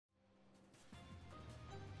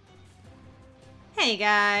Hey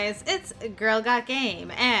guys, it's Girl Got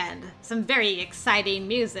Game, and some very exciting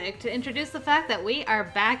music to introduce the fact that we are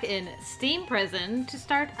back in Steam Prison to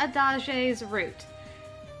start ADAGE's route.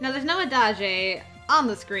 Now there's no ADAGE on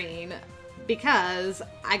the screen because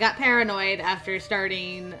I got paranoid after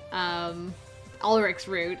starting Ulrich's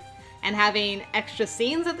route and having extra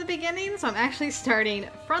scenes at the beginning, so I'm actually starting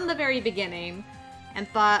from the very beginning and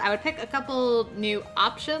thought I would pick a couple new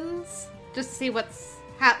options just to see what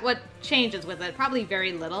changes with it. Probably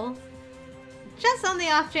very little. Just on the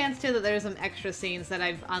off chance, too, that there's some extra scenes that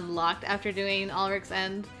I've unlocked after doing Ulrich's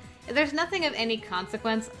End. If there's nothing of any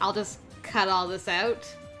consequence, I'll just cut all this out.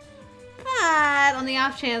 But on the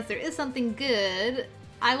off chance there is something good,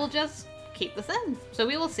 I will just keep this in. So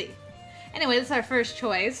we will see. Anyway, this is our first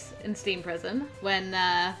choice in Steam Prison,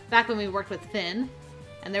 back when we worked with Finn,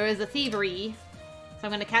 and there was a thievery. So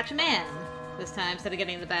I'm going to catch a man this time instead of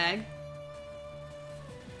getting the bag.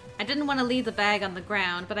 I didn't want to leave the bag on the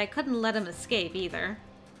ground, but I couldn't let him escape either.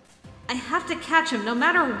 I have to catch him no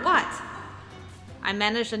matter what! I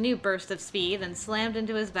managed a new burst of speed and slammed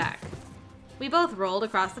into his back. We both rolled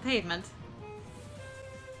across the pavement.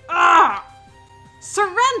 Ah!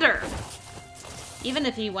 Surrender! Even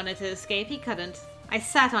if he wanted to escape, he couldn't. I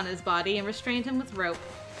sat on his body and restrained him with rope.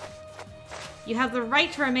 You have the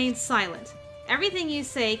right to remain silent. Everything you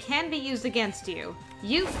say can be used against you.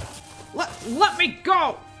 Let me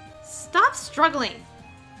go! Stop struggling!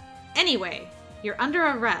 Anyway, you're under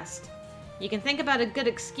arrest. You can think about a good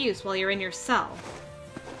excuse while you're in your cell.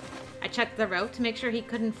 I checked the rope to make sure he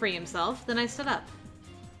couldn't free himself, then I stood up.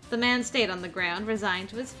 The man stayed on the ground, resigned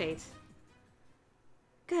to his fate.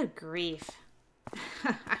 Good grief.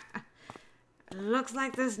 Looks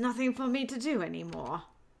like there's nothing for me to do anymore.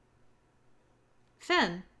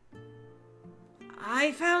 Finn.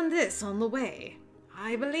 I found this on the way.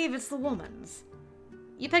 I believe it's the woman's.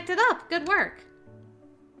 You picked it up. Good work.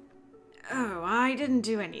 Oh, I didn't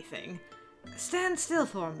do anything. Stand still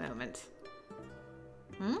for a moment.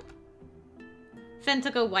 Finn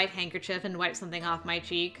took a white handkerchief and wiped something off my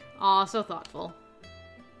cheek. Aw, so thoughtful.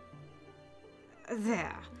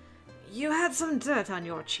 There. You had some dirt on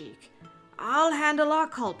your cheek. I'll handle our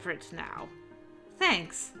culprit now.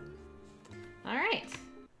 Thanks. Alright.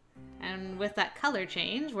 And with that color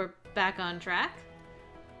change, we're back on track.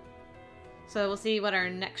 So we'll see what our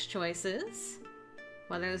next choice is.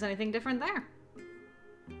 Whether there's anything different there.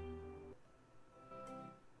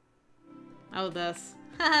 Oh, this.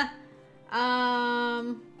 Yeah,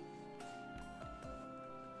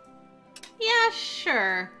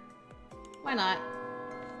 sure. Why not?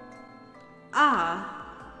 I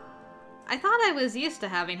thought I was used to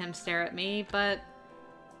having him stare at me, but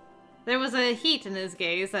there was a heat in his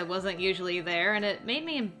gaze that wasn't usually there, and it made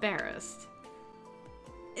me embarrassed.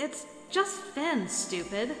 It's just Finn,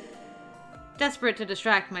 stupid. Desperate to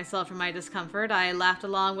distract myself from my discomfort, I laughed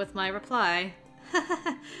along with my reply.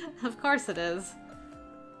 Of course it is.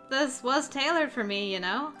 This was tailored for me, you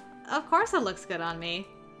know? Of course it looks good on me.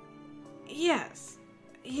 Yes,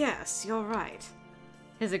 you're right.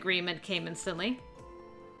 His agreement came instantly.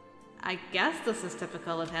 I guess this is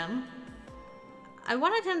typical of him. I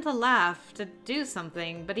wanted him to laugh, to do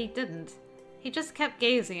something, but he didn't. He just kept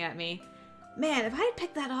gazing at me. Man, if I had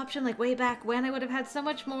picked that option like way back when, I would have had so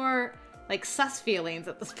much more like sus feelings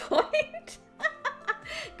at this point.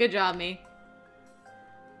 Good job, me.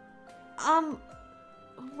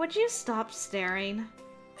 Would you stop staring?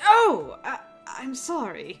 Oh, I'm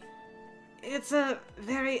sorry. It's a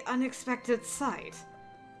very unexpected sight.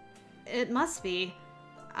 It must be.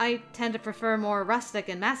 I tend to prefer more rustic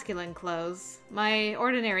and masculine clothes. My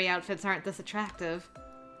ordinary outfits aren't this attractive.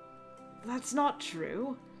 That's not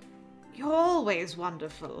true. You're always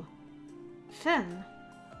wonderful. Finn.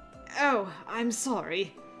 Oh, I'm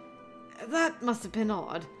sorry. That must have been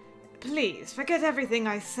odd. Please, forget everything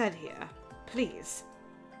I said here. Please.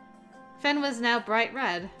 Finn was now bright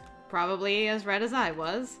red. Probably as red as I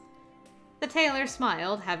was. The tailor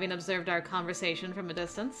smiled, having observed our conversation from a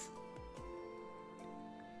distance.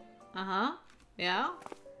 Uh-huh. Yeah?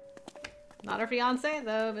 Not our fiancé,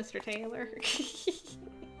 though, Mr. Taylor.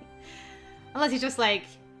 Unless he's just like,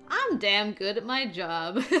 I'm damn good at my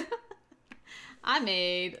job. I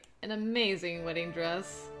made an amazing wedding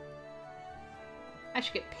dress. I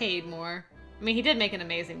should get paid more. I mean, he did make an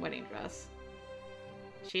amazing wedding dress.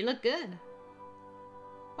 She looked good.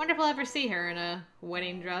 Wonder if we'll ever see her in a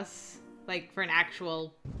wedding dress. Like, for an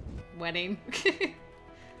actual wedding.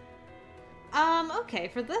 Okay,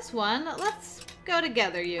 for this one, let's go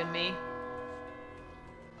together, you and me.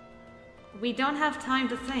 We don't have time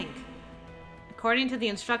to think. According to the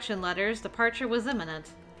instruction letters, departure was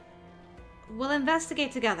imminent. We'll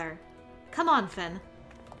investigate together. Come on, Finn.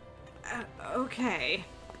 Okay.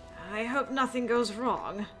 I hope nothing goes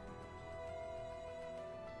wrong.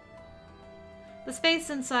 The space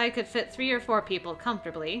inside could fit 3 or 4 people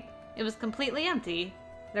comfortably. It was completely empty.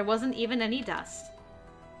 There wasn't even any dust.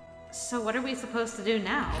 So what are we supposed to do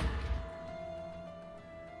now?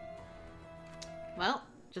 Well,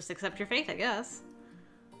 just accept your fate, I guess.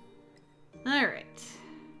 Alright.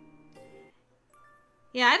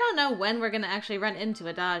 Yeah, I don't know when we're gonna actually run into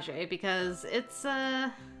ADAGE, because it's,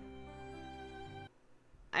 I've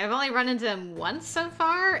only run into him once so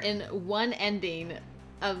far in one ending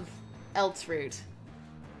of Eltsroot.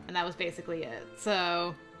 And that was basically it.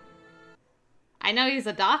 So, I know he's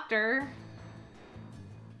a doctor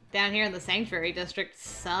down here in the Sanctuary District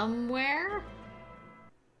somewhere.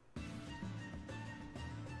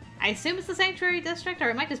 I assume it's the Sanctuary District, or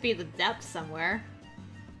it might just be the depths somewhere.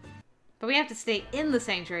 But we have to stay in the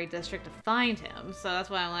Sanctuary District to find him, so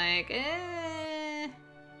that's why I'm like, eh.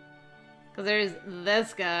 Because there's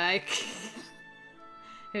this guy,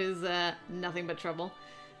 who's nothing but trouble.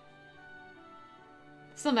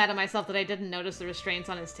 Still mad at myself that I didn't notice the restraints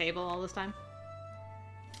on his table all this time.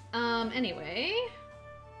 Anyway.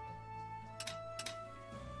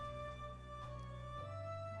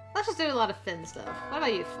 Let's just do a lot of Finn stuff. What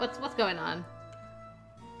about you? What's going on?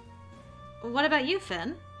 What about you,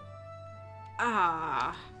 Finn?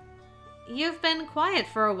 You've been quiet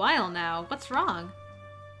for a while now. What's wrong?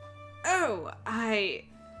 Oh,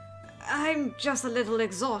 I'm just a little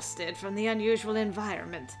exhausted from the unusual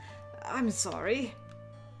environment. I'm sorry.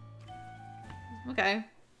 Okay.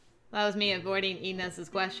 That was me avoiding Inez's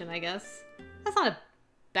question, I guess. That's not a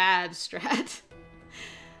bad strat.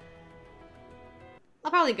 I'll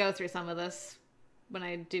probably go through some of this when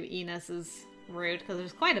I do Inez's route, because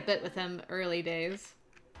there's quite a bit with him early days.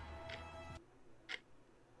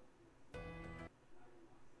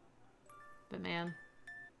 But man.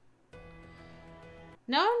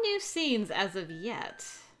 No new scenes as of yet.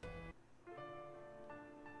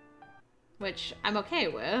 Which I'm okay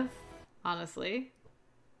with, honestly.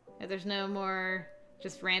 If there's no more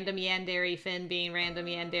just random Yandere Finn being random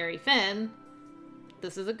Yandere Finn,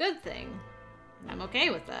 this is a good thing. And I'm okay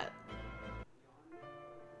with that.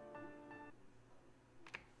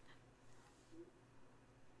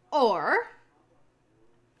 Or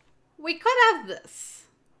we could have this.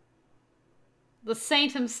 The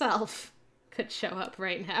saint himself could show up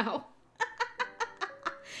right now.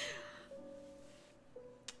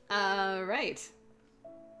 Right.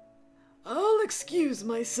 I'll excuse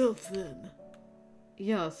myself then.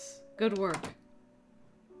 Yes, good work.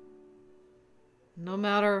 No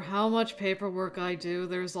matter how much paperwork I do,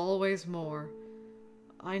 there's always more.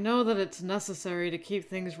 I know that it's necessary to keep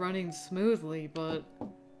things running smoothly, but...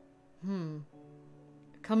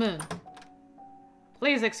 Come in.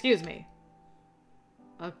 Please excuse me.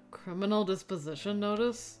 A criminal disposition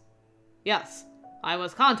notice? Yes. I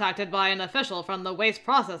was contacted by an official from the Waste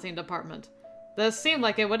Processing Department. This seemed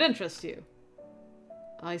like it would interest you.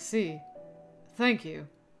 I see. Thank you.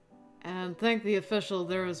 And thank the official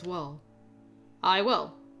there as well. I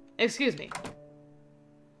will. Excuse me.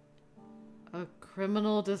 A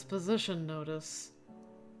criminal disposition notice.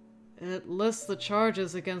 It lists the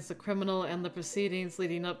charges against the criminal and the proceedings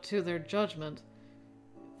leading up to their judgment.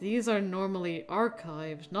 These are normally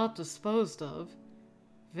archived, not disposed of.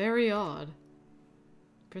 Very odd.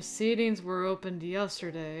 Proceedings were opened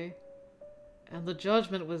yesterday, and the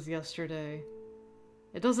judgment was yesterday.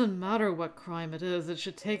 It doesn't matter what crime it is, it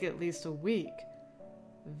should take at least a week.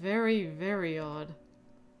 Very, very odd.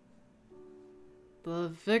 The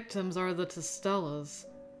victims are the Testellas,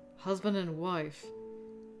 husband and wife.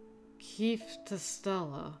 Keith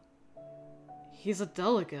Testella. He's a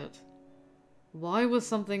delegate. Why was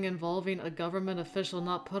something involving a government official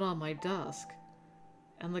not put on my desk?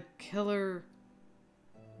 And the killer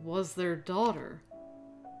was their daughter.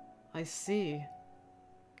 I see.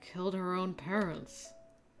 Killed her own parents.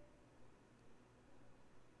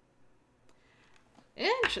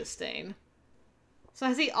 Interesting. So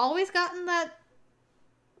has he always gotten that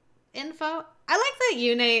info? I like that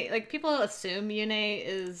Yune, like, people assume Yune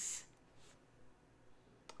is...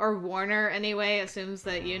 Or Warner, anyway, assumes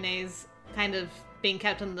that Yune's kind of being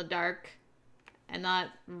kept in the dark and not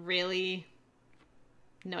really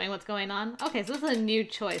knowing what's going on. Okay, so this is a new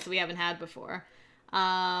choice we haven't had before.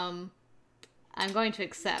 I'm going to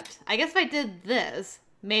accept. I guess if I did this,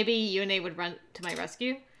 maybe Yune would run to my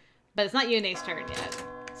rescue. But it's not Yune's turn yet.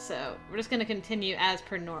 So we're just going to continue as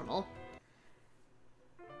per normal.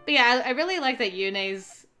 But yeah, I really like that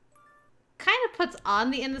Yune's kind of puts on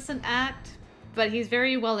the innocent act, but he's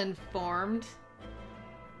very well informed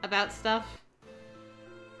about stuff.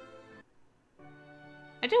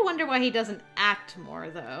 I do wonder why he doesn't act more,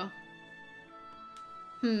 though.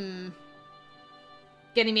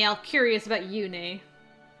 Getting me all curious about Yune.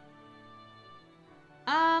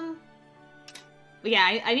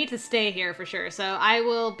 Yeah, I need to stay here for sure, so I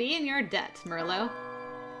will be in your debt, Merlot.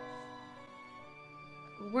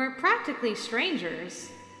 We're practically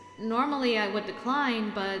strangers. Normally I would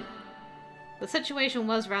decline, but the situation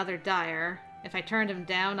was rather dire. If I turned him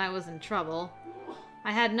down, I was in trouble.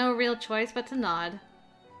 I had no real choice but to nod.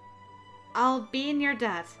 I'll be in your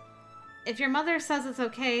debt. If your mother says it's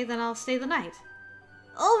okay, then I'll stay the night.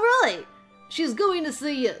 All right. She's going to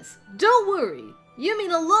say yes. Don't worry. You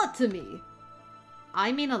mean a lot to me.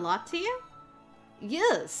 I mean a lot to you?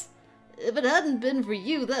 Yes. If it hadn't been for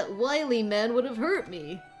you, that wily man would have hurt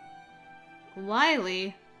me.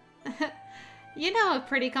 Wily? You know a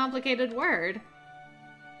pretty complicated word.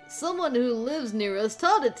 Someone who lives near us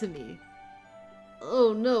taught it to me.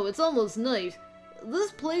 Oh no, it's almost night.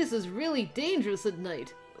 This place is really dangerous at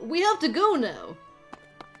night. We have to go now.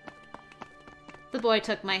 The boy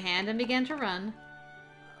took my hand and began to run.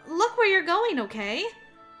 Look where you're going, okay?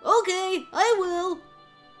 Okay, I will.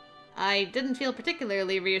 I didn't feel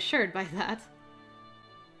particularly reassured by that.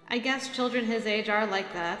 I guess children his age are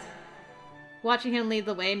like that. Watching him lead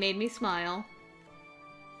the way made me smile.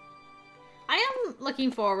 I am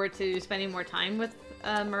looking forward to spending more time with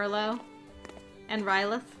Merlot and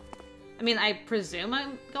Rylith. I mean, I presume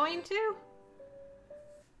I'm going to.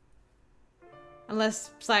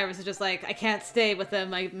 Unless Cyrus is just like, I can't stay with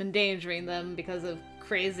them, I'm endangering them because of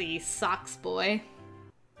crazy Socks Boy.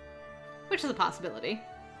 Which is a possibility.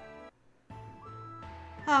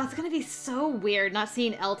 Oh, it's gonna be so weird not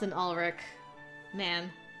seeing Elton Ulrich.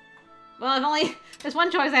 Man. Well, I've only... There's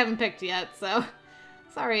one choice I haven't picked yet, so...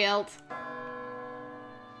 Sorry, Elt.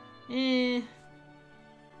 If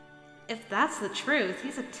that's the truth,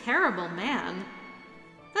 he's a terrible man.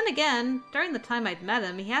 Then again, during the time I'd met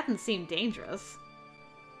him, he hadn't seemed dangerous.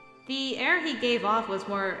 The air he gave off was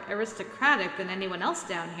more aristocratic than anyone else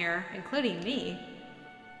down here, including me.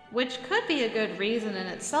 Which could be a good reason in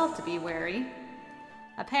itself to be wary.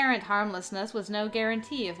 Apparent harmlessness was no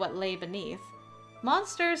guarantee of what lay beneath.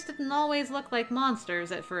 Monsters didn't always look like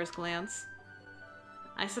monsters at first glance.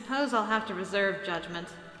 I suppose I'll have to reserve judgment.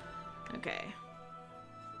 Okay.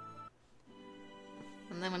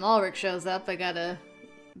 And then when Ulrich shows up, I gotta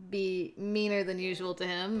be meaner than usual to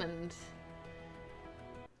him and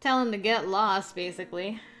tell him to get lost,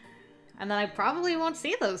 basically. And then I probably won't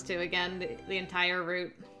see those two again the entire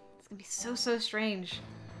route. It's gonna be so strange.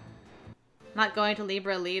 Not going to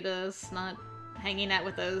Libra Lidas, not hanging out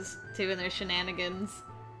with those two and their shenanigans.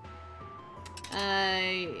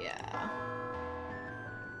 Yeah.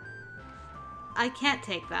 I can't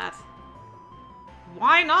take that.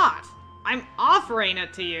 Why not? I'm offering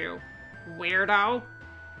it to you, weirdo.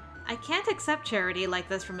 I can't accept charity like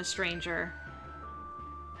this from a stranger.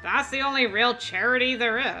 That's the only real charity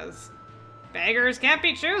there is. Beggars can't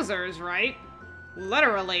be choosers, right?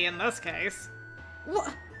 Literally in this case. What?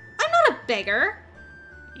 I'm not a beggar!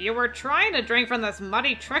 You were trying to drink from this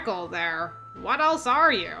muddy trickle there. What else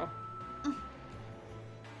are you?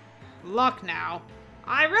 Look now.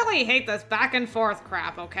 I really hate this back and forth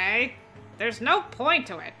crap, okay? There's no point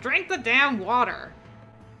to it. Drink the damn water.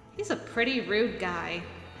 He's a pretty rude guy.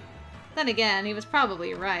 Then again, he was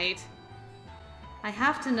probably right. I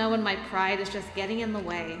have to know when my pride is just getting in the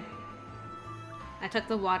way. I took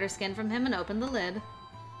the water skin from him and opened the lid.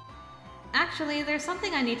 Actually, there's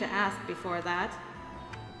something I need to ask before that.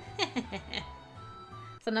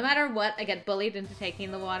 So no matter what, I get bullied into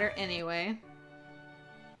taking the water anyway.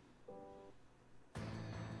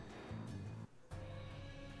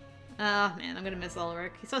 Oh man, I'm gonna miss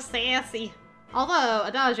Ulrich. He's so sassy. Although,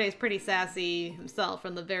 ADAGE is pretty sassy himself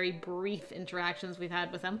from the very brief interactions we've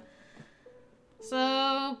had with him.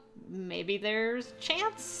 So, maybe there's a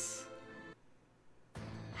chance?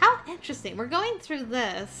 How interesting. We're going through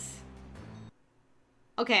this.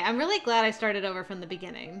 Okay, I'm really glad I started over from the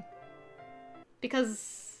beginning.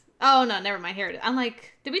 Because... Oh, no, never mind. Here it is. I'm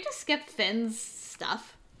like, did we just skip Finn's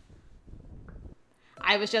stuff?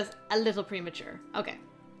 I was just a little premature. Okay.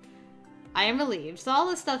 I am relieved. So all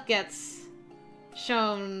this stuff gets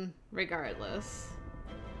shown regardless.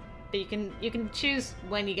 But you can choose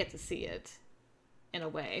when you get to see it, in a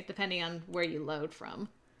way, depending on where you load from.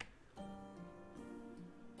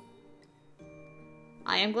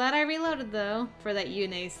 I am glad I reloaded, though, for that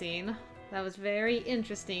Yune scene. That was very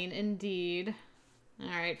interesting indeed.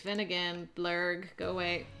 Alright, Finn again. Blurg, go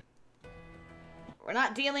away. We're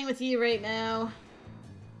not dealing with you right now.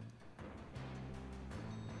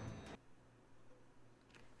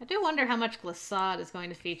 I do wonder how much glissade is going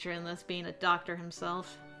to feature in this, being a doctor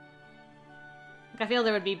himself. Like, I feel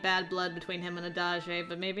there would be bad blood between him and ADAGE,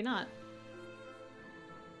 but maybe not.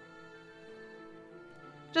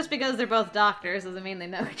 Just because they're both doctors doesn't mean they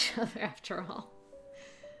know each other after all.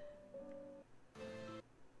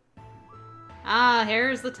 Ah,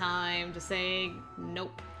 here's the time to say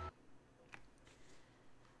nope.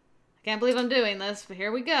 I can't believe I'm doing this, but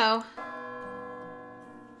here we go.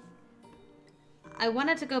 I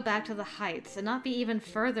wanted to go back to the Heights and not be even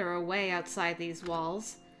further away outside these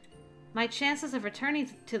walls. My chances of returning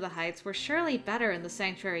to the Heights were surely better in the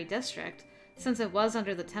Sanctuary District, since it was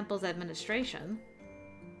under the Temple's administration.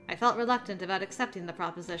 I felt reluctant about accepting the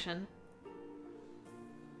proposition.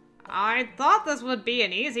 I thought this would be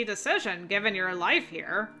an easy decision, given your life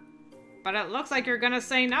here. But it looks like you're gonna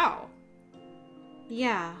say no.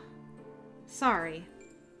 Yeah. Sorry.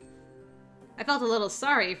 I felt a little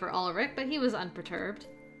sorry for Ulrich, but he was unperturbed.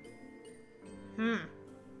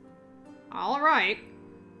 Alright.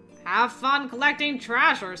 Have fun collecting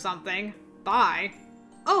trash or something. Bye.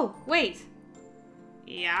 Oh, wait!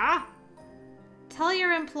 Yeah? Tell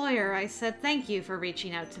your employer I said thank you for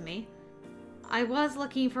reaching out to me. I was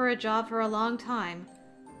looking for a job for a long time.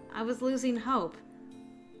 I was losing hope.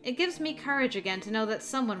 It gives me courage again to know that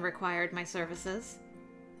someone required my services.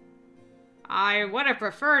 I would have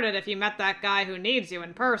preferred it if you met that guy who needs you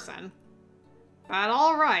in person. But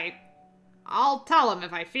alright. I'll tell him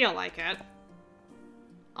if I feel like it.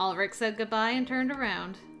 Ulrich said goodbye and turned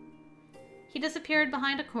around. He disappeared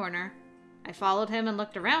behind a corner. I followed him and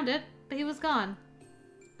looked around it, but he was gone.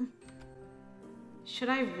 Should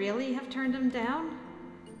I really have turned him down?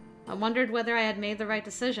 I wondered whether I had made the right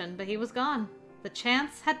decision, but he was gone. The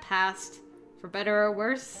chance had passed. For better or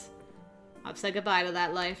worse, I've said goodbye to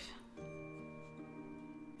that life.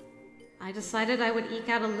 I decided I would eke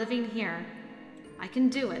out a living here. I can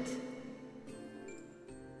do it.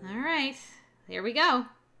 Alright, here we go.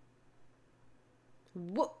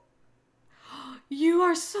 What? You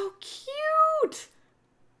are so cute!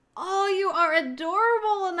 Oh, you are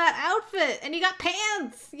adorable in that outfit! And you got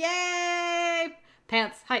pants! Yay!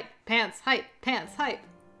 Pants, hype, pants, hype, pants, hype.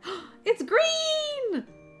 It's green!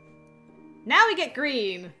 Now we get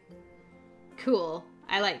green! Cool.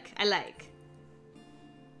 I like.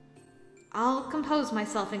 I'll compose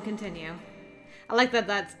myself and continue. I like that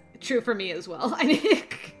that's true for me as well.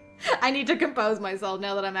 I need to compose myself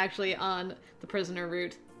now that I'm actually on the prisoner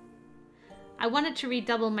route. I wanted to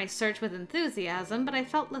redouble my search with enthusiasm, but I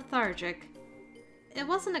felt lethargic. It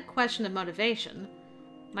wasn't a question of motivation.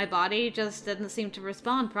 My body just didn't seem to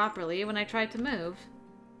respond properly when I tried to move.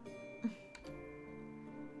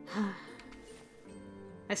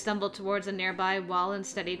 I stumbled towards a nearby wall and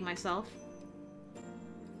steadied myself.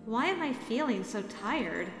 Why am I feeling so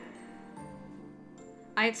tired?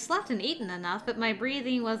 I had slept and eaten enough, but my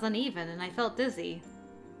breathing was uneven and I felt dizzy.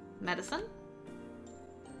 Medicine?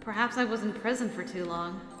 Perhaps I was in prison for too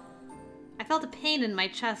long. I felt a pain in my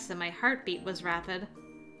chest and my heartbeat was rapid.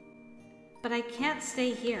 But I can't stay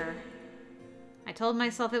here. I told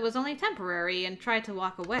myself it was only temporary and tried to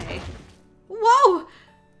walk away. Whoa!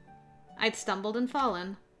 I'd stumbled and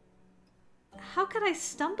fallen. How could I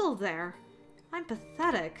stumble there? I'm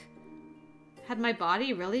pathetic. Had my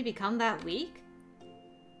body really become that weak?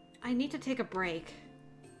 I need to take a break.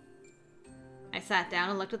 I sat down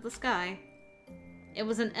and looked at the sky. It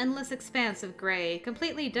was an endless expanse of gray,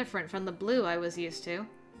 completely different from the blue I was used to.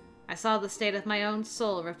 I saw the state of my own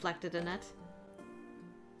soul reflected in it.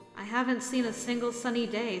 I haven't seen a single sunny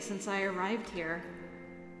day since I arrived here.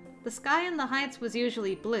 The sky in the Heights was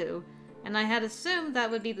usually blue, and I had assumed that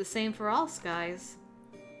would be the same for all skies.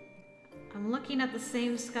 I'm looking at the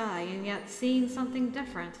same sky and yet seeing something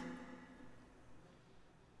different.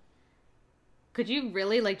 Could you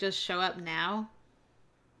really, just show up now?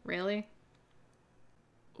 Really?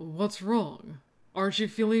 What's wrong? Aren't you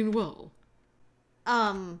feeling well?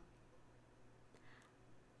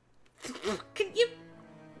 Could you...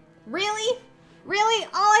 Really? Really?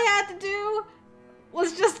 All I had to do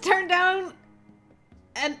was just turn down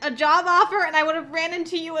a job offer and I would have ran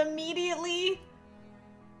into you immediately?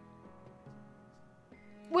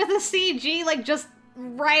 With a CG, just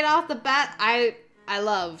right off the bat, I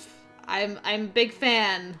love. I'm a big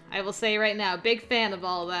fan. I will say right now, big fan of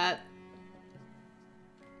all that.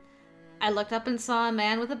 I looked up and saw a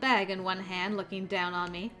man with a bag in one hand looking down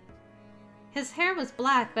on me. His hair was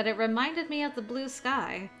black, but it reminded me of the blue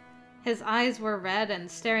sky. His eyes were red and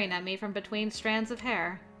staring at me from between strands of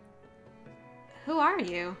hair. Who are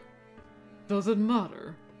you? Does it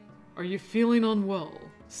matter? Are you feeling unwell?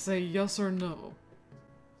 Say yes or no.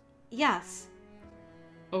 Yes.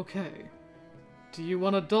 Okay. Do you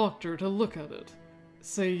want a doctor to look at it?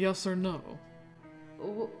 Say yes or no.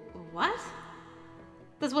 What?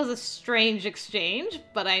 This was a strange exchange,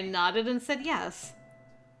 but I nodded and said yes.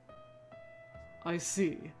 I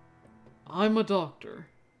see. I'm a doctor.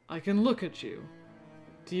 I can look at you.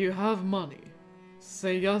 Do you have money?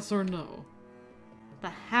 Say yes or no. The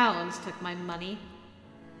hounds took my money.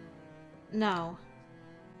 No.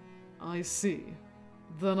 I see.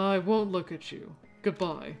 Then I won't look at you.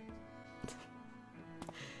 Goodbye.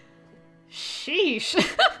 Sheesh.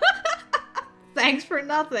 Thanks for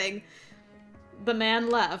nothing. The man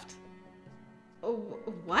left.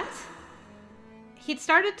 What? He'd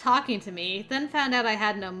started talking to me, then found out I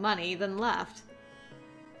had no money, then left.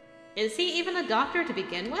 Is he even a doctor to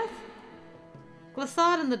begin with?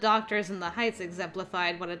 Glissade and the doctors in the Heights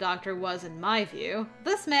exemplified what a doctor was in my view.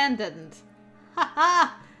 This man didn't. Ha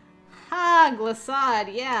ha! Ha!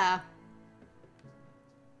 Glissade, yeah.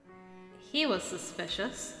 He was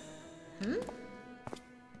suspicious.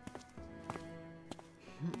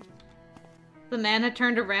 The man had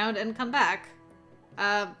turned around and come back.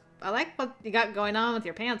 I like what you got going on with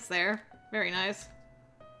your pants there. Very nice.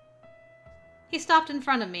 He stopped in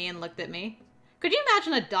front of me and looked at me. Could you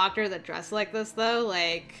imagine a doctor that dressed like this, though?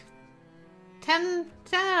 Like, 10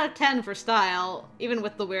 out of 10 for style, even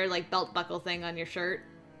with the weird, like, belt buckle thing on your shirt.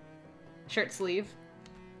 Shirt sleeve.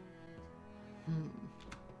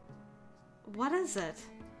 What is it?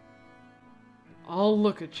 I'll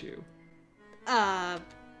look at you. I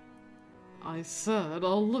said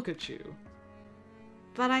I'll look at you.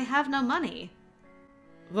 But I have no money.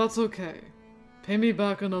 That's okay. Pay me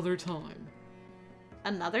back another time.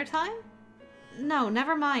 Another time? No,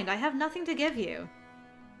 never mind. I have nothing to give you.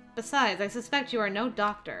 Besides, I suspect you are no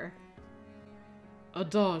doctor.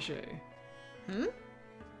 ADAGE.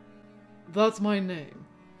 That's my name.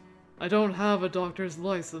 I don't have a doctor's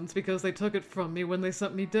license because they took it from me when they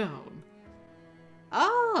sent me down.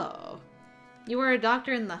 Oh. You were a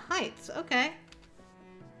doctor in the Heights. Okay.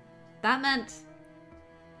 That meant...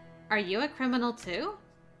 Are you a criminal too?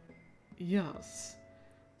 Yes.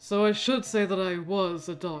 So I should say that I was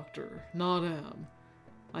a doctor, not am.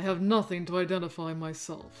 I have nothing to identify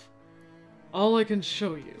myself. All I can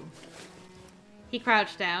show you. He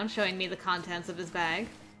crouched down, showing me the contents of his bag.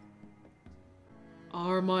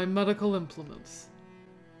 Are my medical implements.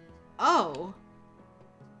 Oh.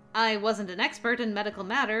 I wasn't an expert in medical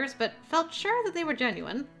matters, but felt sure that they were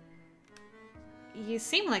genuine. You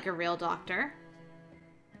seem like a real doctor.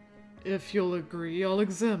 If you'll agree, I'll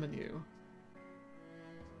examine you.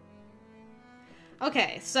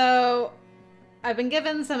 Okay, so I've been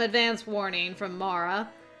given some advance warning from Mara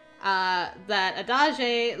that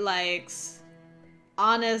ADAGE likes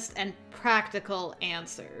honest and practical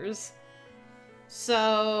answers.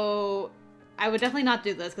 So I would definitely not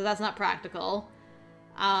do this because that's not practical.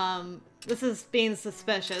 This is being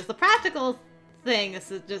suspicious. The practical thing is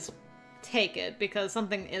to just take it because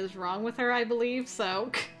something is wrong with her, I believe,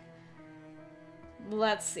 so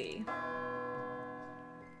let's see.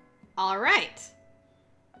 All right.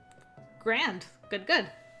 Grand. Good, good.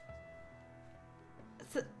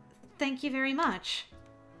 Thank you very much.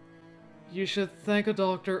 You should thank a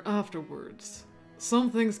doctor afterwards.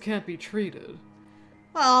 Some things can't be treated.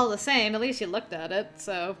 Well, all the same, at least you looked at it,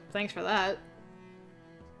 so thanks for that.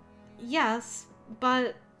 Yes,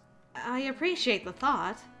 but I appreciate the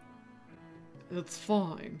thought. It's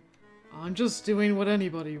fine. I'm just doing what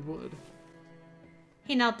anybody would.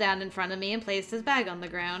 He knelt down in front of me and placed his bag on the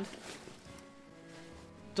ground.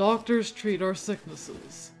 Doctors treat our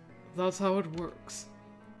sicknesses. That's how it works.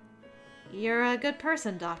 You're a good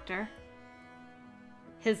person, Doctor.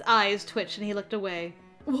 His eyes twitched and he looked away.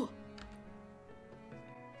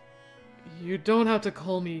 You don't have to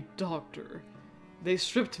call me Doctor. They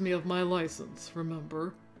stripped me of my license,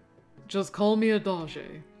 remember? Just call me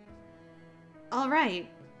ADAGE. All right,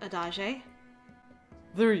 ADAGE.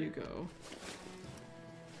 There you go.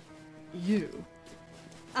 You.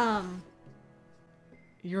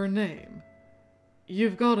 Your name.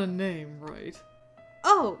 You've got a name, right?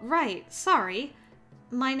 Oh, right. Sorry.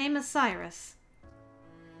 My name is Cyrus.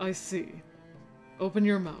 I see. Open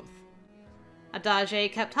your mouth.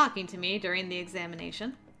 ADAGE kept talking to me during the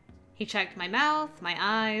examination. He checked my mouth, my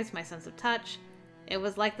eyes, my sense of touch. It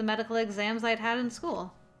was like the medical exams I'd had in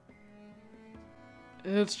school.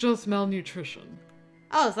 It's just malnutrition.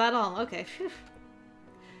 Oh, is that all? Okay. Phew.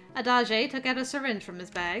 ADAGE took out a syringe from his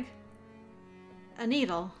bag. A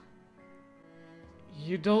needle.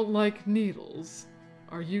 You don't like needles?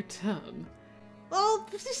 Are you 10? Well,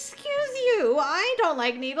 excuse you. I don't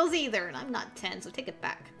like needles either, and I'm not 10, so take it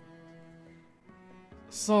back.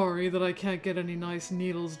 Sorry that I can't get any nice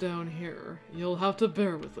needles down here. You'll have to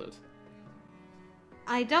bear with it.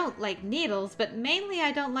 I don't like needles, but mainly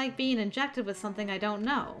I don't like being injected with something I don't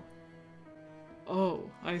know. Oh,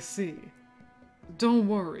 I see. Don't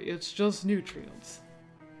worry, it's just nutrients.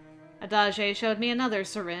 ADAGE showed me another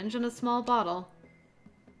syringe and a small bottle.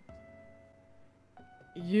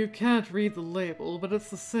 You can't read the label, but it's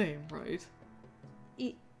the same, right?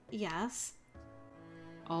 Yes.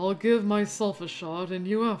 I'll give myself a shot and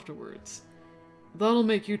you afterwards. That'll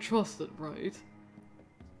make you trust it, right?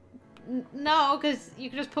 No, because you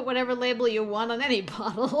can just put whatever label you want on any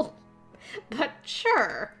bottle. But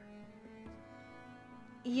sure.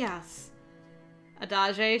 Yes.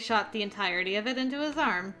 ADAGE shot the entirety of it into his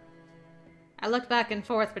arm. I looked back and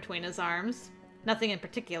forth between his arms. Nothing in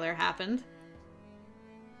particular happened.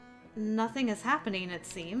 Nothing is happening, it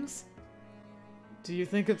seems. Do you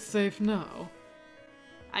think it's safe now?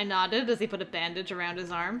 I nodded as he put a bandage around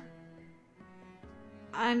his arm.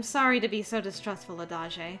 I'm sorry to be so distrustful,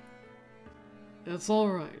 ADAGE. It's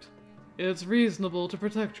alright. It's reasonable to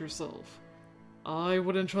protect yourself. I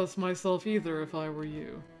wouldn't trust myself either if I were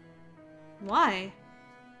you. Why?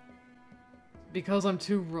 Because I'm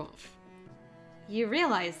too rough. You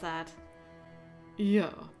realize that?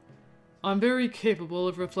 Yeah. I'm very capable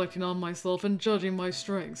of reflecting on myself and judging my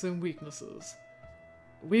strengths and weaknesses.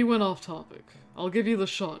 We went off topic. I'll give you the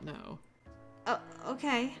shot now.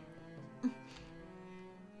 Okay.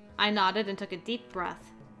 I nodded and took a deep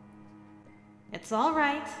breath. It's all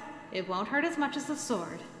right. It won't hurt as much as a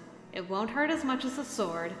sword. It won't hurt as much as a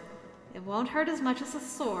sword. It won't hurt as much as a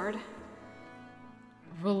sword.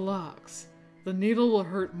 Relax. The needle will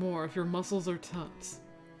hurt more if your muscles are tense.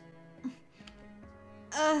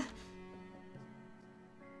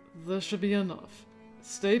 This should be enough.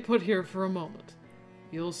 Stay put here for a moment.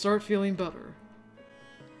 You'll start feeling better.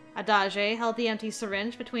 ADAGE held the empty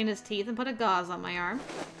syringe between his teeth and put a gauze on my arm.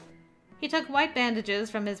 He took white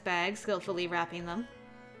bandages from his bag, skillfully wrapping them.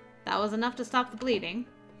 That was enough to stop the bleeding.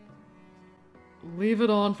 Leave it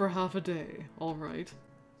on for half a day, alright?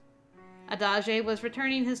 ADAGE was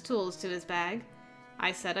returning his tools to his bag.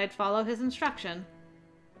 I said I'd follow his instruction.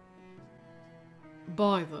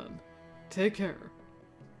 Bye then. Take care.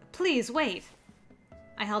 Please, wait.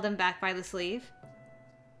 I held him back by the sleeve.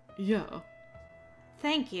 Yeah.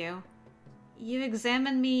 Thank you. You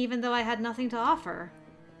examined me even though I had nothing to offer.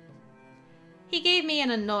 He gave me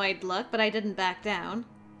an annoyed look, but I didn't back down.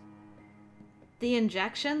 The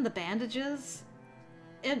injection, the bandages...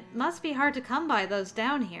 It must be hard to come by those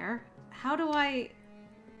down here. How do I...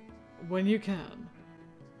 When you can.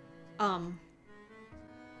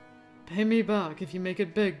 Pay me back if you make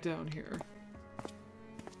it big down here.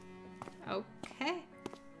 Okay.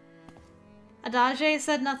 ADAGE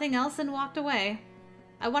said nothing else and walked away.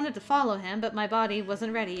 I wanted to follow him, but my body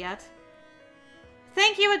wasn't ready yet.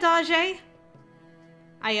 Thank you, ADAGE!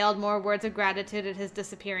 I yelled more words of gratitude at his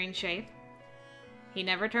disappearing shape. He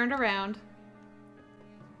never turned around.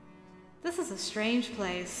 This is a strange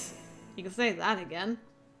place. You can say that again.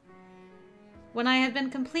 When I had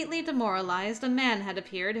been completely demoralized, a man had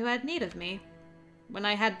appeared who had need of me. When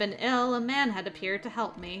I had been ill, a man had appeared to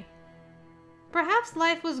help me. Perhaps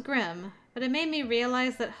life was grim, but it made me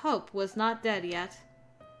realize that hope was not dead yet.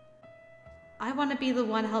 I want to be the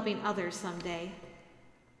one helping others someday.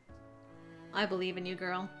 I believe in you,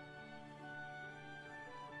 girl.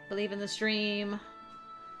 Believe in the stream.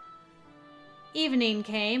 Evening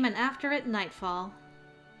came, and after it, nightfall.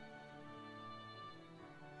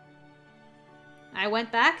 I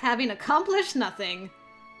went back, having accomplished nothing.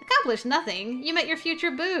 Accomplished nothing? You met your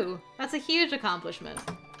future boo. That's a huge accomplishment.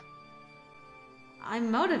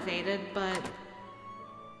 I'm motivated, but...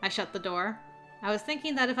 I shut the door. I was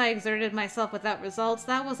thinking that if I exerted myself without results,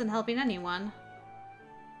 that wasn't helping anyone.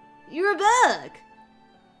 You're back!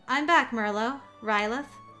 I'm back, Merlo. Rylith.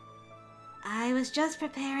 I was just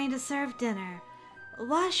preparing to serve dinner.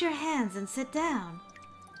 Wash your hands and sit down.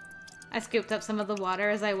 I scooped up some of the water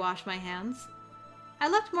as I washed my hands. I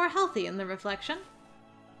looked more healthy in the reflection.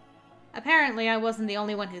 Apparently I wasn't the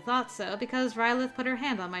only one who thought so, because Rylith put her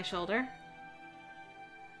hand on my shoulder.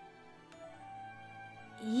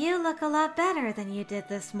 You look a lot better than you did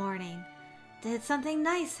this morning. Did something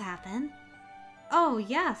nice happen? Oh,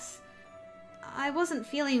 yes. I wasn't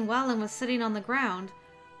feeling well and was sitting on the ground.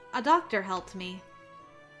 A doctor helped me.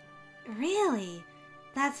 Really?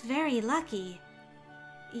 That's very lucky.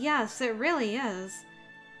 Yes, it really is.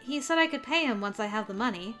 He said I could pay him once I have the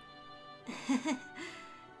money.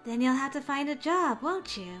 Then you'll have to find a job,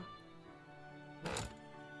 won't you?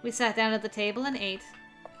 We sat down at the table and ate.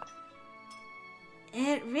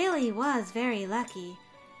 It really was very lucky.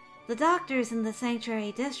 The doctors in the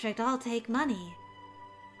Sanctuary District all take money.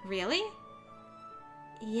 Really?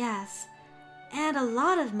 Yes, and a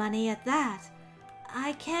lot of money at that.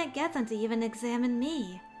 I can't get them to even examine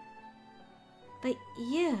me. But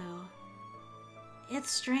you... It's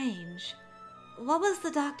strange. What was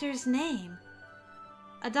the doctor's name?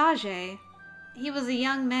 ADAGE. He was a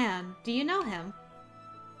young man. Do you know him?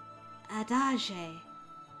 ADAGE.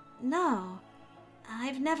 No,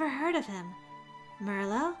 I've never heard of him.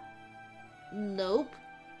 Merlo? Nope.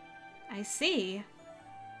 I see.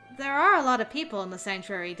 There are a lot of people in the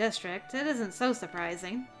Sanctuary District. It isn't so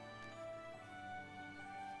surprising.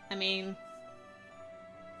 I mean...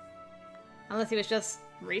 Unless he was just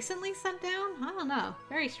recently sent down? I don't know.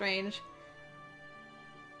 Very strange.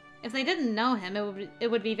 If they didn't know him,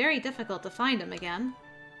 it would be very difficult to find him again.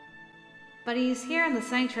 But he's here in the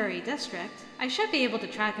Sanctuary District. I should be able to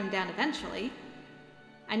track him down eventually.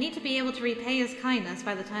 I need to be able to repay his kindness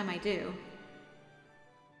by the time I do.